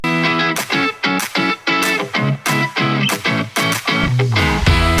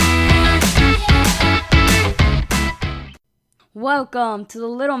Welcome to the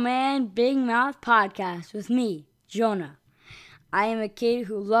Little Man Big Mouth podcast with me, Jonah. I am a kid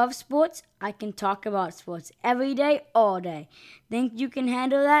who loves sports. I can talk about sports every day, all day. Think you can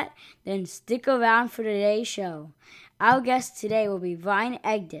handle that? Then stick around for today's show. Our guest today will be Ryan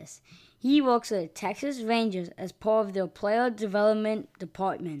Egdes. He works at the Texas Rangers as part of their player development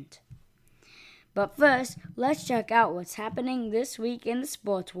department. But first, let's check out what's happening this week in the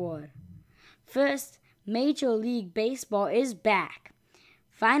sports world. First, Major League Baseball is back.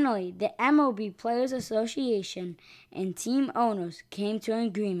 Finally, the MLB Players Association and team owners came to an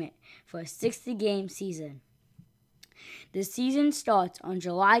agreement for a 60-game season. The season starts on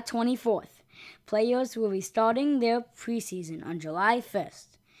July 24th. Players will be starting their preseason on July 1st.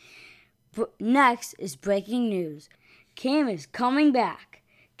 Next is breaking news. Cam is coming back.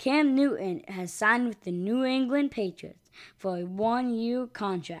 Cam Newton has signed with the New England Patriots for a one-year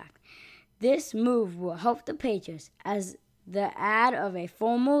contract. This move will help the Patriots as the add of a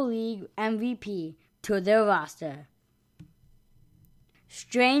former league MVP to their roster.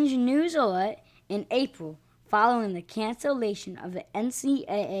 Strange news alert in April, following the cancellation of the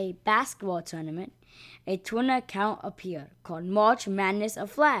NCAA basketball tournament, a Twitter account appeared called March Madness of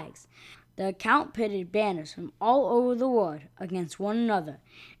Flags. The account pitted banners from all over the world against one another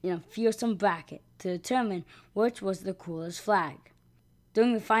in a fearsome bracket to determine which was the coolest flag.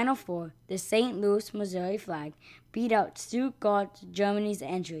 During the Final Four, the St. Louis, Missouri flag beat out Stuttgart, Germany's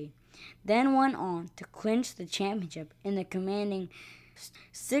entry, then went on to clinch the championship in the commanding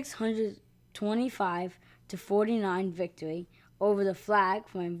 625-49 victory over the flag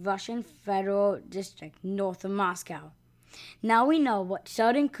from a Russian federal district north of Moscow. Now we know what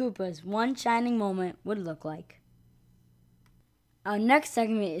Sheldon Cooper's one shining moment would look like. Our next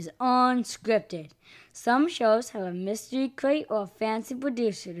segment is unscripted. Some shows have a mystery crate or a fancy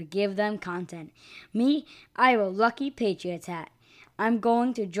producer to give them content. Me, I have a lucky Patriots hat. I'm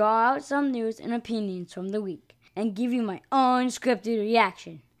going to draw out some news and opinions from the week and give you my unscripted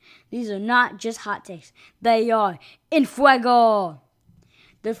reaction. These are not just hot takes. They are en fuego.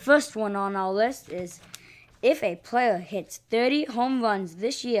 The first one on our list is, if a player hits 30 home runs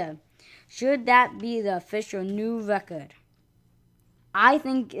this year, should that be the official new record? I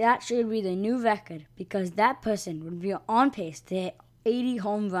think that should be the new record because that person would be on pace to hit 80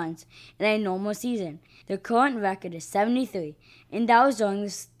 home runs in a normal season. The current record is 73, and that was during the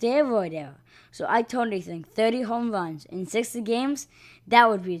steroid era. So I totally think 30 home runs in 60 games, that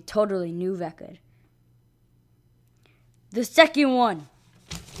would be a totally new record. The second one.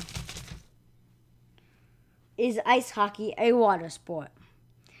 Is ice hockey a water sport?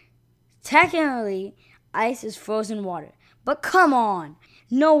 Technically, ice is frozen water. But come on!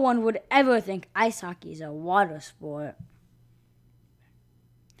 No one would ever think ice hockey is a water sport.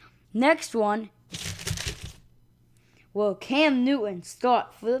 Next one. Will Cam Newton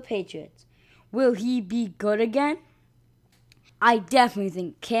start for the Patriots? Will he be good again? I definitely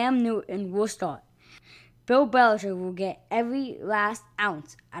think Cam Newton will start. Bill Belichick will get every last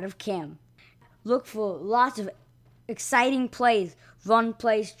ounce out of Cam. Look for lots of exciting plays, run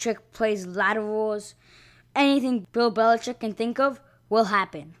plays, trick plays, laterals. Anything Bill Belichick can think of will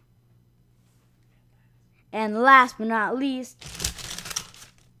happen. And last but not least,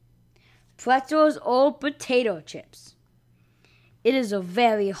 pretzels or potato chips. It is a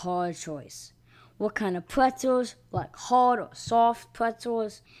very hard choice. What kind of pretzels, like hard or soft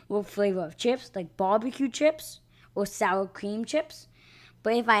pretzels? What flavor of chips, like barbecue chips or sour cream chips?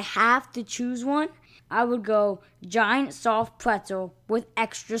 But if I have to choose one, I would go giant soft pretzel with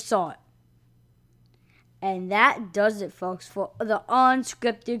extra salt. And that does it, folks, for the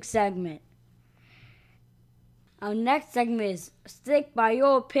unscripted segment. Our next segment is Stick by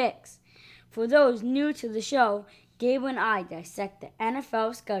Your Picks. For those new to the show, Gabe and I dissect the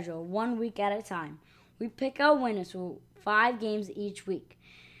NFL schedule 1 week at a time. We pick our winners for 5 games each week.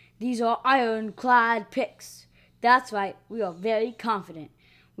 These are ironclad picks. That's right, we are very confident.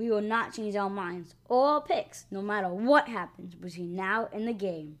 We will not change our minds or our picks, no matter what happens between now and the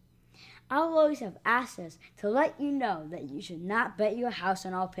game. I'll always have access to let you know that you should not bet your house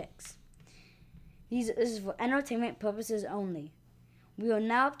on our picks. This is for entertainment purposes only. We are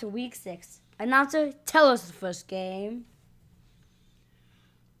now up to week 6. Announcer, tell us the first game.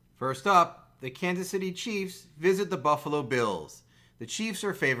 First up, the Kansas City Chiefs visit the Buffalo Bills. The Chiefs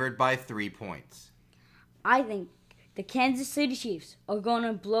are favored by 3 points. I think the Kansas City Chiefs are going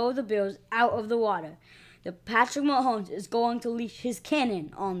to blow the Bills out of the water. The Patrick Mahomes is going to leash his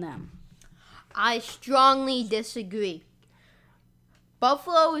cannon on them. I strongly disagree.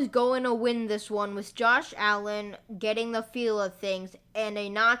 Buffalo is going to win this one with Josh Allen getting the feel of things and a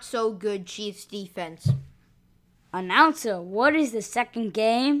not-so-good Chiefs defense. Announcer, what is the second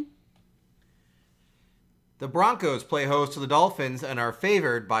game? The Broncos play host to the Dolphins and are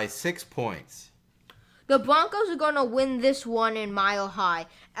favored by 6 points. The Broncos are going to win this one in Mile High,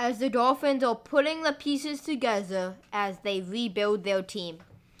 as the Dolphins are putting the pieces together as they rebuild their team.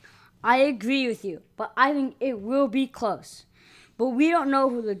 I agree with you, but I think it will be close. But we don't know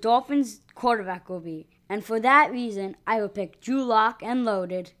who the Dolphins quarterback will be, and for that reason, I will pick Drew Lock and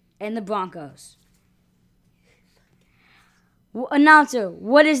Loaded and the Broncos. Announcer,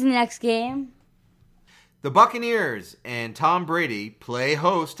 what is the next game? The Buccaneers and Tom Brady play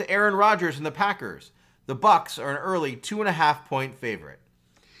host to Aaron Rodgers and the Packers. The Bucs are an early 2.5-point favorite.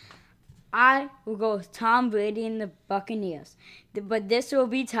 I will go with Tom Brady and the Buccaneers, but this will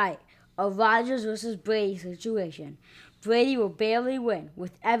be tight. A Rodgers versus Brady situation. Brady will barely win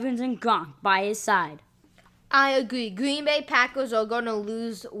with Evans and Gronk by his side. I agree. Green Bay Packers are going to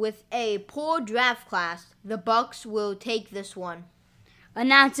lose with a poor draft class. The Bucs will take this one.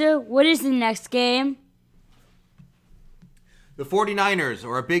 Announcer, what is the next game? The 49ers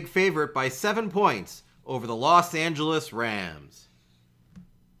are a big favorite by 7 points over the Los Angeles Rams.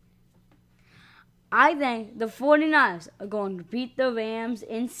 I think the 49ers are going to beat the Rams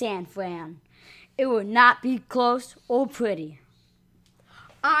in San Fran. It will not be close or pretty.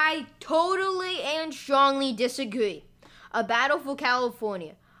 I totally and strongly disagree. A battle for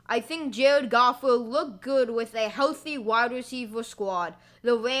California. I think Jared Goff will look good with a healthy wide receiver squad.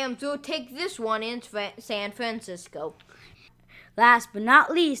 The Rams will take this one in San Francisco. Last but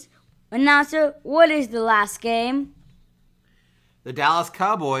not least, announcer, what is the last game? The Dallas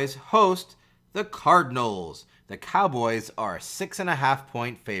Cowboys host the Cardinals. The Cowboys are a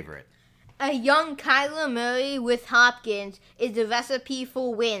 6.5-point favorite. A young Kyler Murray with Hopkins is the recipe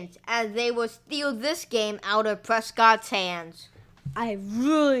for wins, as they will steal this game out of Prescott's hands. I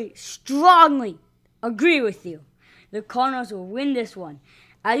really strongly agree with you. The Cardinals will win this one.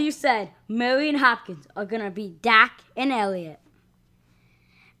 As you said, Murray and Hopkins are going to beat Dak and Elliott.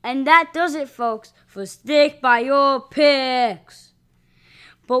 And that does it, folks, for Stick by Your Picks.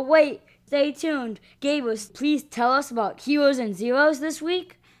 But wait, stay tuned. Gabriel, please tell us about Heroes and Zeros this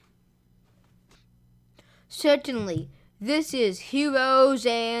week. Certainly, this is Heroes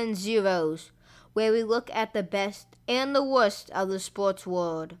and Zeros, where we look at the best and the worst of the sports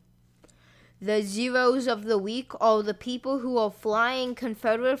world. The zeros of the week are the people who are flying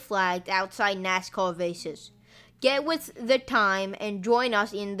Confederate flags outside NASCAR races. Get with the time and join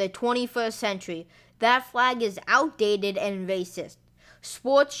us in the 21st century. That flag is outdated and racist.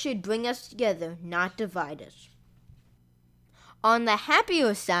 Sports should bring us together, not divide us. On the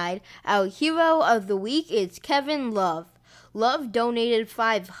happier side, our hero of the week is Kevin Love. Love donated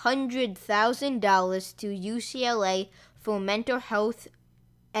 $500,000 to UCLA for mental health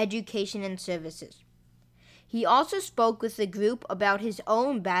education and services. He also spoke with the group about his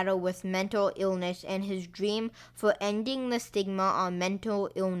own battle with mental illness and his dream for ending the stigma on mental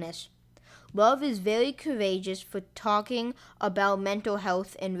illness. Love is very courageous for talking about mental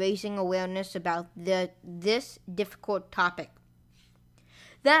health and raising awareness about this difficult topic.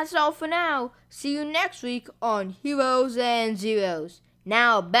 That's all for now. See you next week on Heroes and Zeros.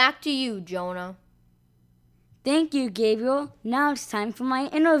 Now back to you, Jonah. Thank you, Gabriel. Now it's time for my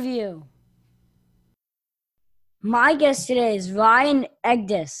interview. My guest today is Ryan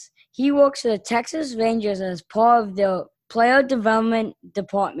Egdes. He works for the Texas Rangers as part of their player development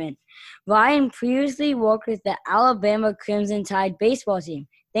department. Ryan previously worked with the Alabama Crimson Tide baseball team.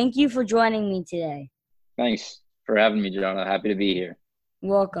 Thank you for joining me today. Thanks for having me, Jonah. Happy to be here.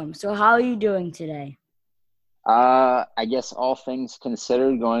 Welcome. So how are you doing today? I guess all things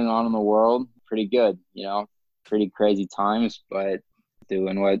considered going on in the world, pretty good, pretty crazy times, but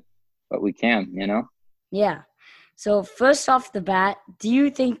doing what we can, Yeah. So first off the bat, do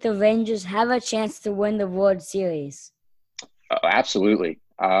you think the Rangers have a chance to win the World Series? Oh, absolutely.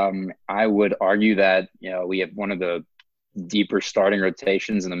 I would argue that, we have one of the deeper starting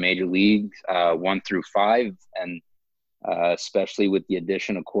rotations in the major leagues, 1 through 5, and especially with the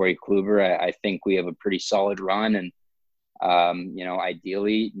addition of Corey Kluber, I think we have a pretty solid run. And,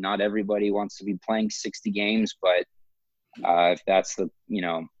 ideally, not everybody wants to be playing 60 games, but if that's the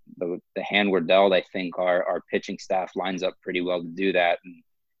hand we're dealt, I think our pitching staff lines up pretty well to do that. And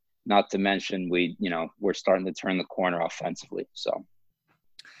not to mention we're starting to turn the corner offensively.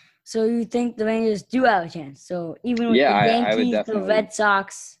 So you think the Rangers do have a chance? So even with the I would Yankees, the definitely. Red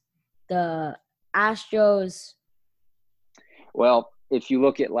Sox, the Astros. Well, if you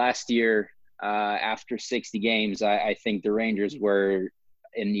look at last year, after 60 games, I think the Rangers were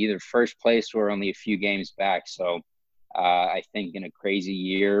in either first place or only a few games back. So I think in a crazy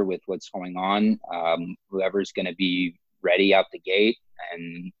year with what's going on, whoever's going to be ready out the gate.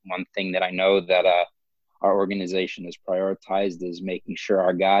 And one thing that I know that our organization has prioritized is making sure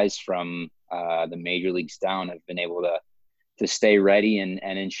our guys from the major leagues down have been able to stay ready and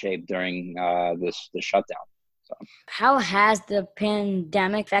in shape during the shutdown. So, how has the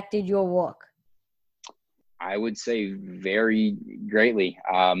pandemic affected your work? I would say very greatly.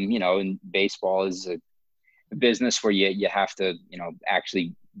 And baseball is a business where you have to,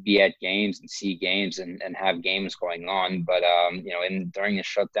 actually be at games and see games and have games going on. But, during the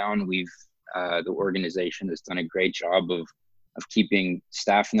shutdown, the organization has done a great job of keeping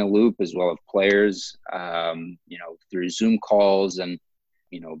staff in the loop as well as players, through Zoom calls and,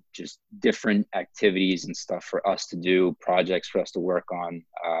 just different activities and stuff for us to do, projects for us to work on.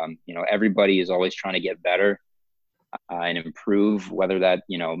 Everybody is always trying to get better and improve, whether that,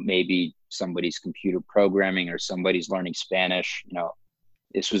 maybe somebody's computer programming or somebody's learning Spanish.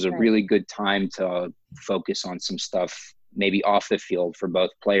 This was a really good time to focus on some stuff, maybe off the field for both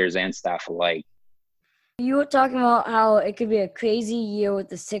players and staff alike. You were talking about how it could be a crazy year with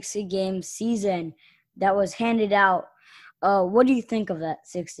the 60-game season that was handed out. What do you think of that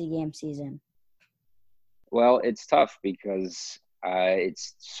 60-game season? Well, it's tough because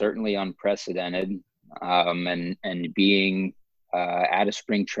it's certainly unprecedented. And being at a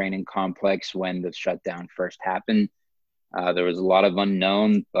spring training complex when the shutdown first happened, there was a lot of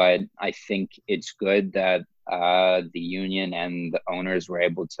unknown, but I think it's good that the union and the owners were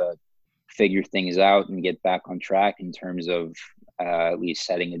able to figure things out and get back on track in terms of at least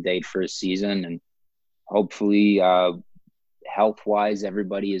setting a date for a season. And hopefully, health-wise,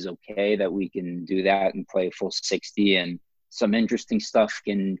 everybody is okay that we can do that and play a full 60, and some interesting stuff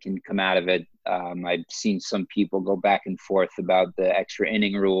can come out of it. I've seen some people go back and forth about the extra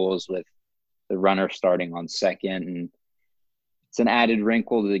inning rules with the runner starting on second, and it's an added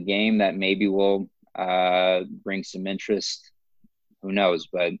wrinkle to the game that maybe will bring some interest. Who knows?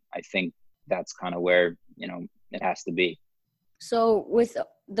 But I think that's kind of where, it has to be. So with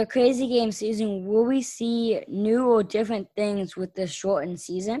the crazy game season, will we see new or different things with this shortened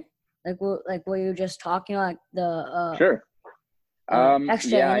season? Like what you were just talking about, like the Sure.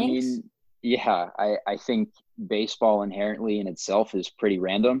 extra innings? I think baseball inherently in itself is pretty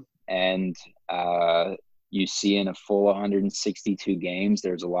random, and you see in a full 162 games,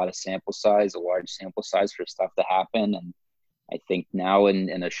 there's a lot of sample size, a large sample size for stuff to happen. And I think now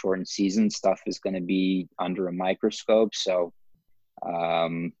in a shortened season, stuff is going to be under a microscope. So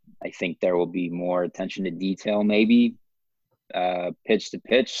I think there will be more attention to detail, maybe pitch to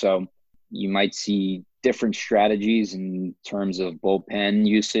pitch. So you might see different strategies in terms of bullpen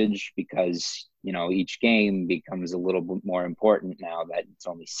usage because, each game becomes a little bit more important now that it's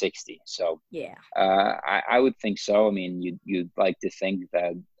only 60. So yeah, I would think so. I mean, you'd like to think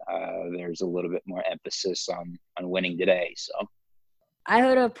that there's a little bit more emphasis on winning today. So I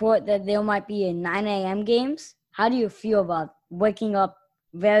heard a report that there might be 9 a.m. games. How do you feel about waking up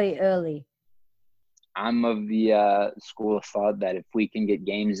very early? I'm of the school of thought that if we can get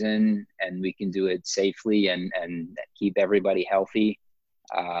games in and we can do it safely and keep everybody healthy,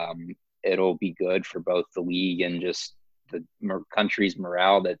 it'll be good for both the league and just the country's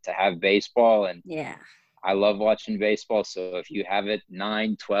morale to have baseball. And yeah, I love watching baseball. So if you have it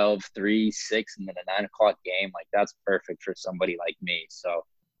 9, 12, 3, 6, and then a 9 o'clock game, like that's perfect for somebody like me. So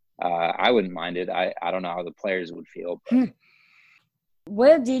I wouldn't mind it. I don't know how the players would feel. But.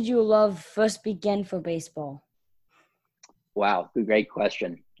 Where did your love first begin for baseball? Wow, great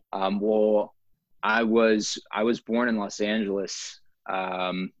question. Well, I was born in Los Angeles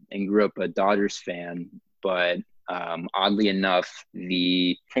and grew up a Dodgers fan, but oddly enough,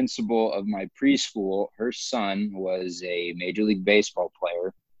 the principal of my preschool, her son was a Major League Baseball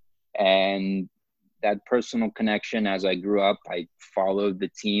player, and that personal connection as I grew up, I followed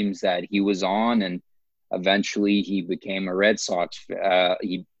the teams that he was on, and eventually he became a Red Sox.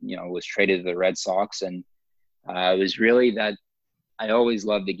 He was traded to the Red Sox, and it was really that I always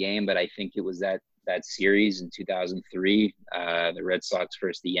loved the game, but I think it was that series in 2003, the Red Sox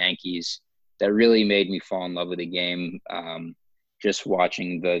versus the Yankees, that really made me fall in love with the game. Just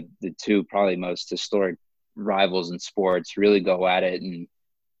watching the two probably most historic rivals in sports really go at it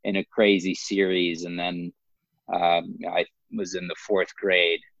in a crazy series. And then I was in the fourth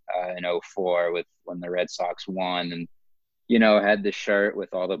grade in 2004 when the Red Sox won, and had the shirt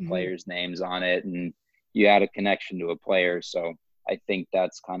with all the players' names on it, and you had a connection to a player. So I think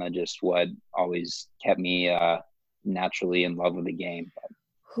that's kind of just what always kept me naturally in love with the game.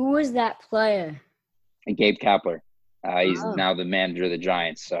 Who was that player? And Gabe Kapler. He's now the manager of the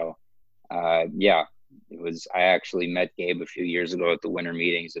Giants. So, I actually met Gabe a few years ago at the winter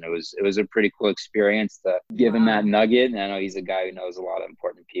meetings, and it was a pretty cool experience to give him that nugget. And I know he's a guy who knows a lot of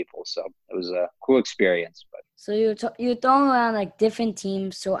important people, so it was a cool experience. But so you're throwing around like different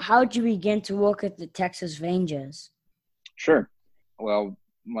teams. So how did you begin to work with the Texas Rangers? Sure. Well,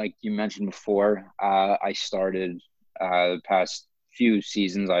 like you mentioned before, I started the past few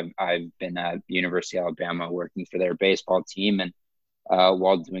seasons. I've been at the University of Alabama working for their baseball team, and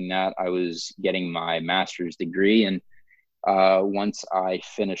while doing that, I was getting my master's degree. And once I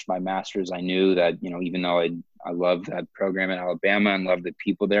finished my master's, I knew that, even though I loved that program at Alabama and loved the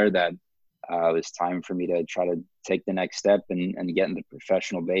people there, that it was time for me to try to take the next step and get into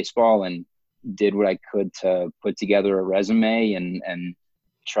professional baseball, and did what I could to put together a resume and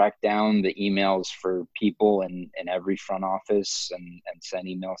track down the emails for people in every front office and send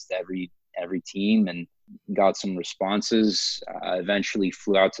emails to every team, and got some responses. Eventually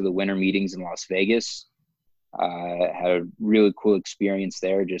flew out to the winter meetings in Las Vegas. Had a really cool experience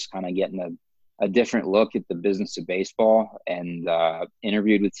there, just kind of getting a different look at the business of baseball, and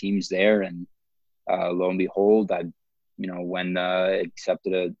interviewed with teams there. And lo and behold, I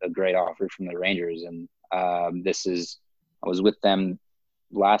accepted a great offer from the Rangers. And I was with them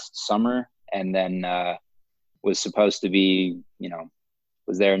last summer, and then was supposed to be,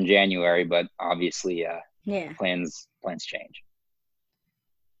 was there in January, but obviously plans change.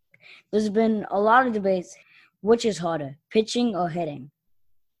 There's been a lot of debates. Which is harder, pitching or hitting?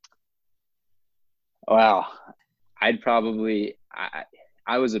 Well, I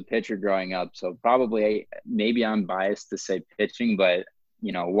was a pitcher growing up, so probably maybe I'm biased to say pitching, but,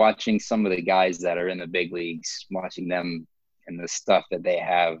 watching some of the guys that are in the big leagues, watching them and the stuff that they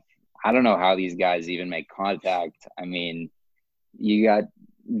have, I don't know how these guys even make contact. I mean, you got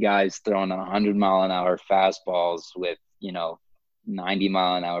guys throwing 100-mile-an-hour fastballs with,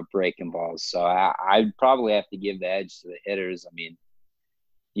 90-mile-an-hour breaking balls. So I'd probably have to give the edge to the hitters. I mean,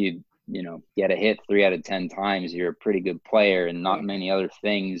 you get a hit 3 out of 10 times, you're a pretty good player, and not many other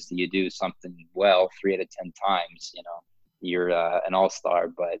things do you do something well 3 out of 10 times. You're an all-star.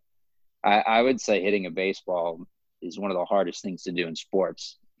 But I would say hitting a baseball is one of the hardest things to do in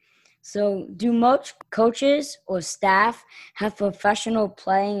sports. So do most coaches or staff have professional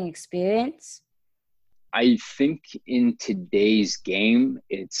playing experience? I think in today's game,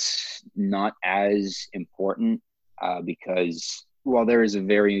 it's not as important because while there is a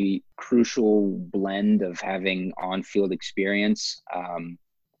very crucial blend of having on-field experience,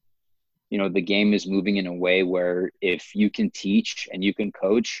 the game is moving in a way where if you can teach and you can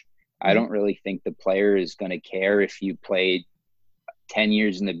coach, I don't really think the player is going to care if you played 10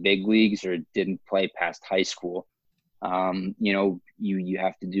 years in the big leagues or didn't play past high school. You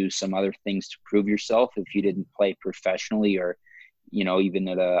have to do some other things to prove yourself if you didn't play professionally or, even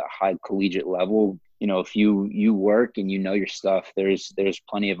at a high collegiate level. If you work and your stuff, there's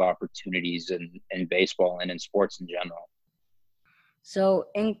plenty of opportunities in baseball and in sports in general. So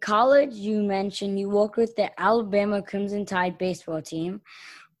in college, you mentioned you worked with the Alabama Crimson Tide baseball team.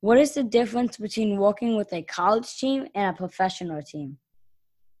 What is the difference between working with a college team and a professional team?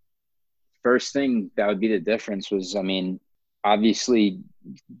 First thing that would be the difference was, obviously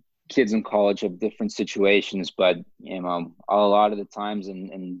kids in college have different situations, but, a lot of the times,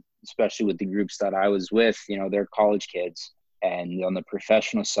 and especially with the groups that I was with, they're college kids. And on the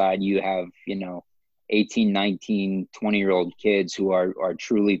professional side, you have, 18, 19, 20-year-old kids who are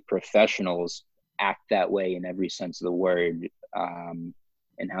truly professionals, act that way in every sense of the word,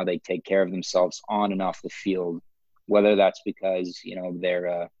 and how they take care of themselves on and off the field, whether that's because, they're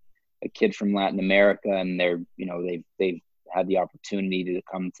a kid from Latin America and they're, they've had the opportunity to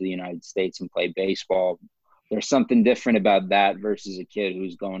come to the United States and play baseball. There's something different about that versus a kid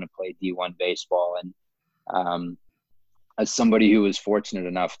who's going to play D1 baseball. And as somebody who was fortunate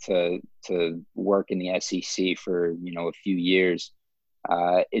enough to work in the SEC for, a few years,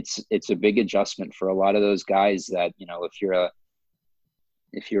 it's a big adjustment for a lot of those guys that,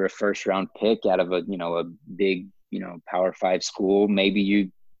 if you're a first round pick out of a big, Power 5 school, maybe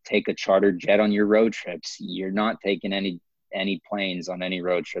you take a chartered jet on your road trips. You're not taking any planes on any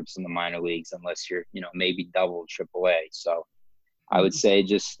road trips in the minor leagues unless you're, maybe double AAA. So I would say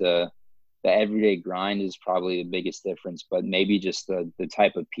just the everyday grind is probably the biggest difference, but maybe just the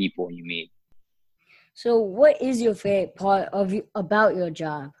type of people you meet. So what is your favorite part about your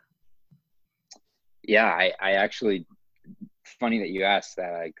job? Yeah, I actually, funny that you asked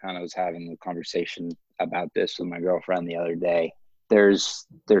that. I kind of was having a conversation about this with my girlfriend the other day. There's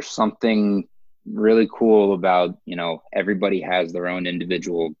something really cool about, everybody has their own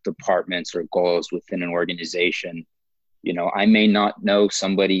individual departments or goals within an organization. I may not know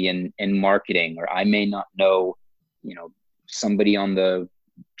somebody in marketing, or I may not know, somebody on the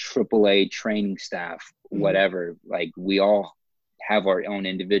AAA training staff, whatever. Like, we all have our own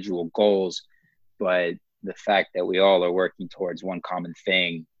individual goals, but the fact that we all are working towards one common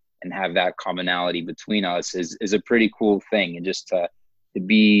thing and have that commonality between us is a pretty cool thing. And just to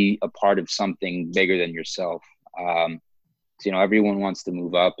be a part of something bigger than yourself. Everyone wants to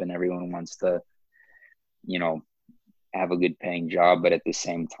move up, and everyone wants to, have a good paying job, but at the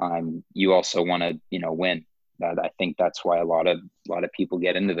same time, you also want to, win. I think that's why a lot of people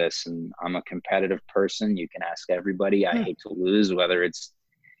get into this. And I'm a competitive person. You can ask everybody. I hate to lose, whether it's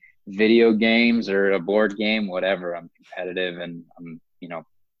video games or a board game, whatever. I'm competitive, and I'm,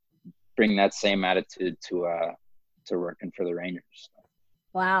 bring that same attitude to working for the Rangers.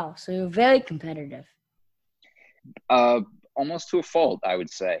 Wow. So you're very competitive. Almost to a fault, I would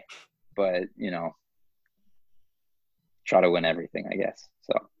say, but try to win everything, I guess.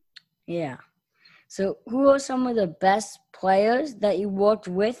 So yeah. So who are some of the best players that you worked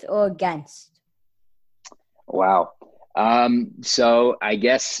with or against? Wow. So I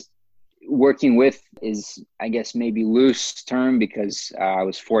guess working with is, I guess, maybe loose term, because I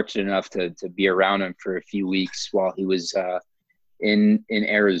was fortunate enough to be around him for a few weeks while he was in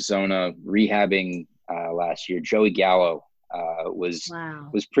Arizona rehabbing last year. Joey Gallo was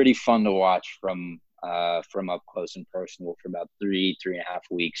pretty fun to watch from up close and personal for about 3.5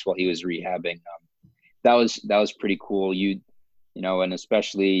 weeks while he was rehabbing. That was pretty cool. And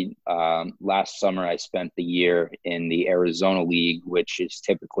especially last summer, I spent the year in the Arizona League, which is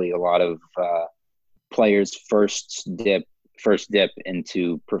typically a lot of players' first dip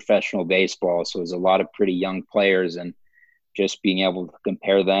into professional baseball. So there's a lot of pretty young players, and just being able to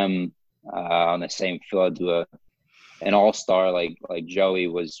compare them on the same field to an all-star like Joey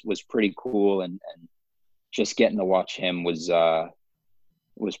was pretty cool, and just getting to watch him was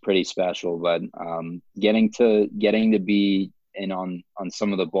pretty special. But getting to be in on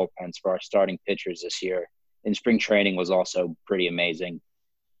some of the bullpens for our starting pitchers this year in spring training was also pretty amazing.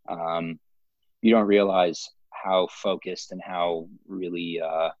 You don't realize how focused and how really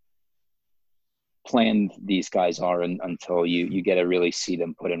planned these guys are until you get to really see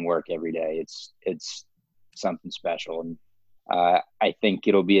them put in work every day. It's something special. And I think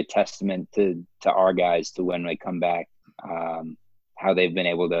it'll be a testament to our guys to when they come back, how they've been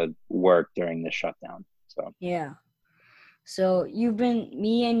able to work during the shutdown. So yeah. So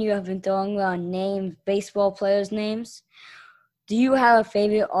me and you have been throwing around names, baseball players' names. Do you have a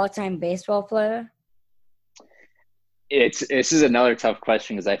favorite all-time baseball player? This is another tough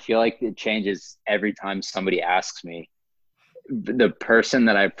question, because I feel like it changes every time somebody asks me. The person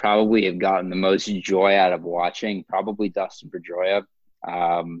that I probably have gotten the most joy out of watching, probably Dustin Pedroia.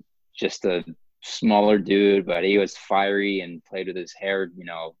 Just a smaller dude, but he was fiery and played with his hair,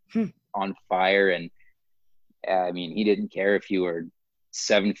 on fire. And I mean, he didn't care if you were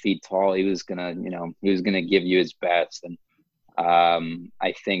 7 feet tall. He was gonna give you his best. And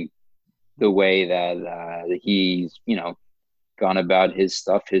I think the way that he's, gone about his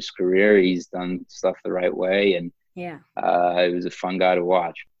stuff, his career, he's done stuff the right way. And yeah, it was a fun guy to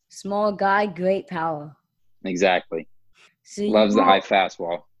watch. Small guy, great power. Exactly. So loves the high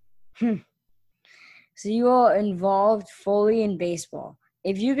fastball. So you are involved fully in baseball.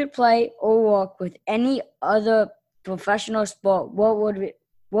 If you could play or work with any other professional sport, what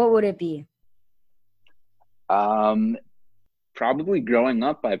would it be? Probably growing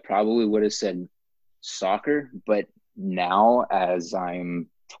up, I probably would have said soccer, but now as I'm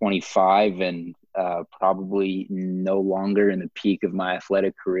 25 and probably no longer in the peak of my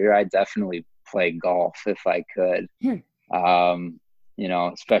athletic career, I definitely play golf if I could.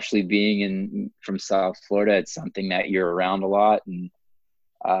 Especially being from South Florida, it's something that you're around a lot, and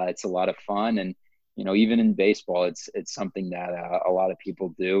it's a lot of fun. And even in baseball, it's something that a lot of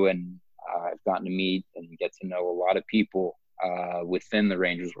people do, and I've gotten to meet and get to know a lot of people within the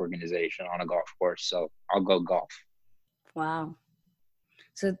Rangers organization on a golf course. So I'll go golf. Wow.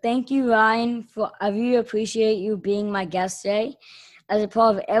 So thank you, Ryan. I really appreciate you being my guest today. As a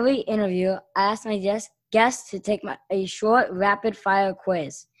part of every interview, I ask my guests to take a short, rapid-fire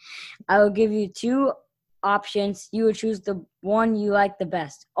quiz. I will give you 2 options. You will choose the one you like the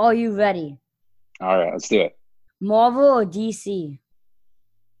best. Are you ready? All right, let's do it. Marvel or DC?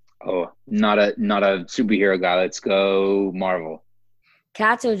 Oh, not a superhero guy. Let's go Marvel.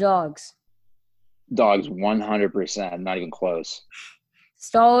 Cats or dogs? Dogs, 100%. Not even close.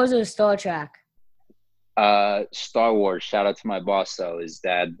 Star Wars or Star Trek? Star Wars. Shout out to my boss, though. His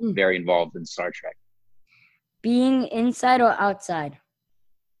dad very involved in Star Trek. Being inside or outside?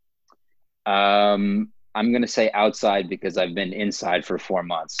 I'm going to say outside because I've been inside for 4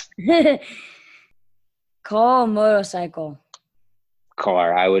 months. Car or motorcycle?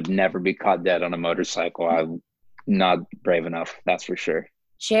 Car. I would never be caught dead on a motorcycle. I'm not brave enough, that's for sure.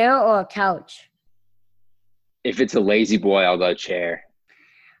 Chair or couch? If it's a lazy boy, I'll go chair.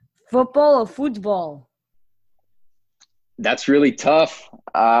 Football or football? That's really tough.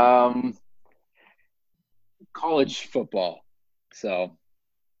 College football. So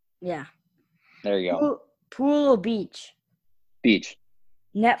Yeah. there you go. Pool or beach? Beach.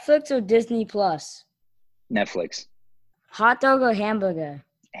 Netflix or Disney Plus? Netflix. Hot dog or hamburger?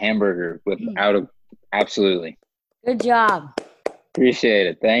 Hamburger absolutely. Good job. Appreciate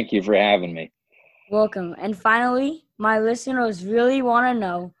it. Thank you for having me. Welcome. And finally, my listeners really want to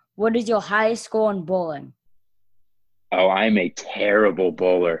know, what is your highest score in bowling? Oh, I'm a terrible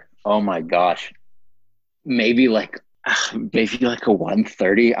bowler. Oh my gosh. Maybe like a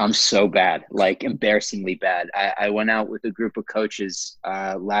 130. I'm so bad, like embarrassingly bad. I went out with a group of coaches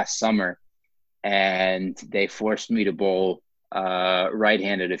last summer, and they forced me to bowl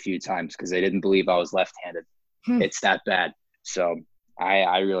right-handed a few times because they didn't believe I was left-handed. It's that bad. So I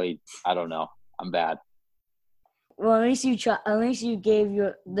don't know. I'm bad. Well, at least you try. At least you gave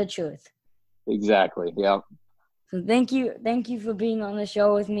the truth. Exactly. Yeah. So thank you for being on the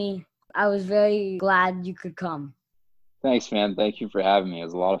show with me. I was very glad you could come. Thanks, man. Thank you for having me. It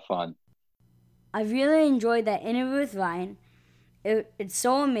was a lot of fun. I really enjoyed that interview with Ryan. It's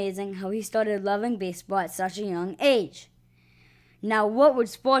so amazing how he started loving baseball at such a young age. Now, what would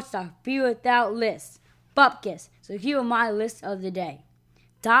sports talk be without lists? Bupkis. So here are my list of the day.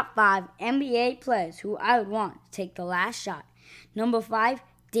 Top 5 NBA players who I would want to take the last shot. Number 5,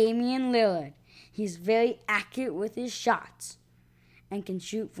 Damian Lillard. He's very accurate with his shots and can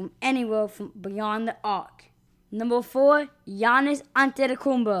shoot from anywhere from beyond the arc. Number 4, Giannis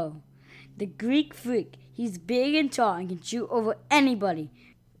Antetokounmpo. The Greek freak. He's big and tall and can shoot over anybody.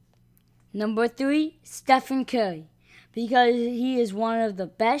 Number 3, Stephen Curry. Because he is one of the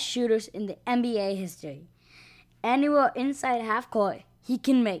best shooters in the NBA history. Anywhere inside half court, he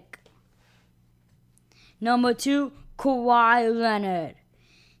can make. Number 2, Kawhi Leonard.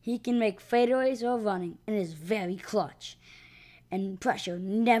 He can make fadeaways or running and is very clutch. And pressure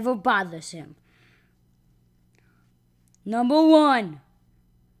never bothers him. Number 1,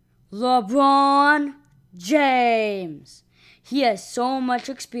 LeBron James. He has so much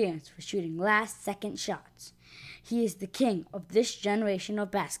experience for shooting last-second shots. He is the king of this generation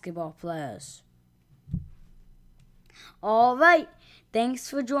of basketball players. All right. Thanks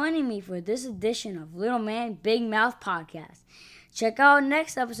for joining me for this edition of Little Man Big Mouth Podcast. Check out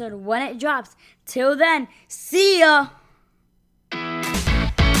next episode when it drops. Till then, see ya!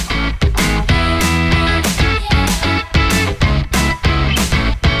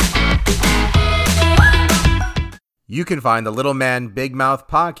 You can find the Little Man Big Mouth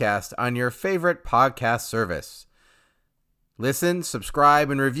podcast on your favorite podcast service. Listen,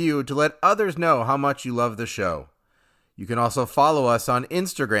 subscribe, and review to let others know how much you love the show. You can also follow us on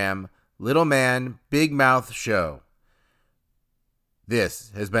Instagram, Little Man Big Mouth Show.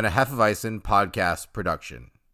 This has been a Hefeweizen podcast production.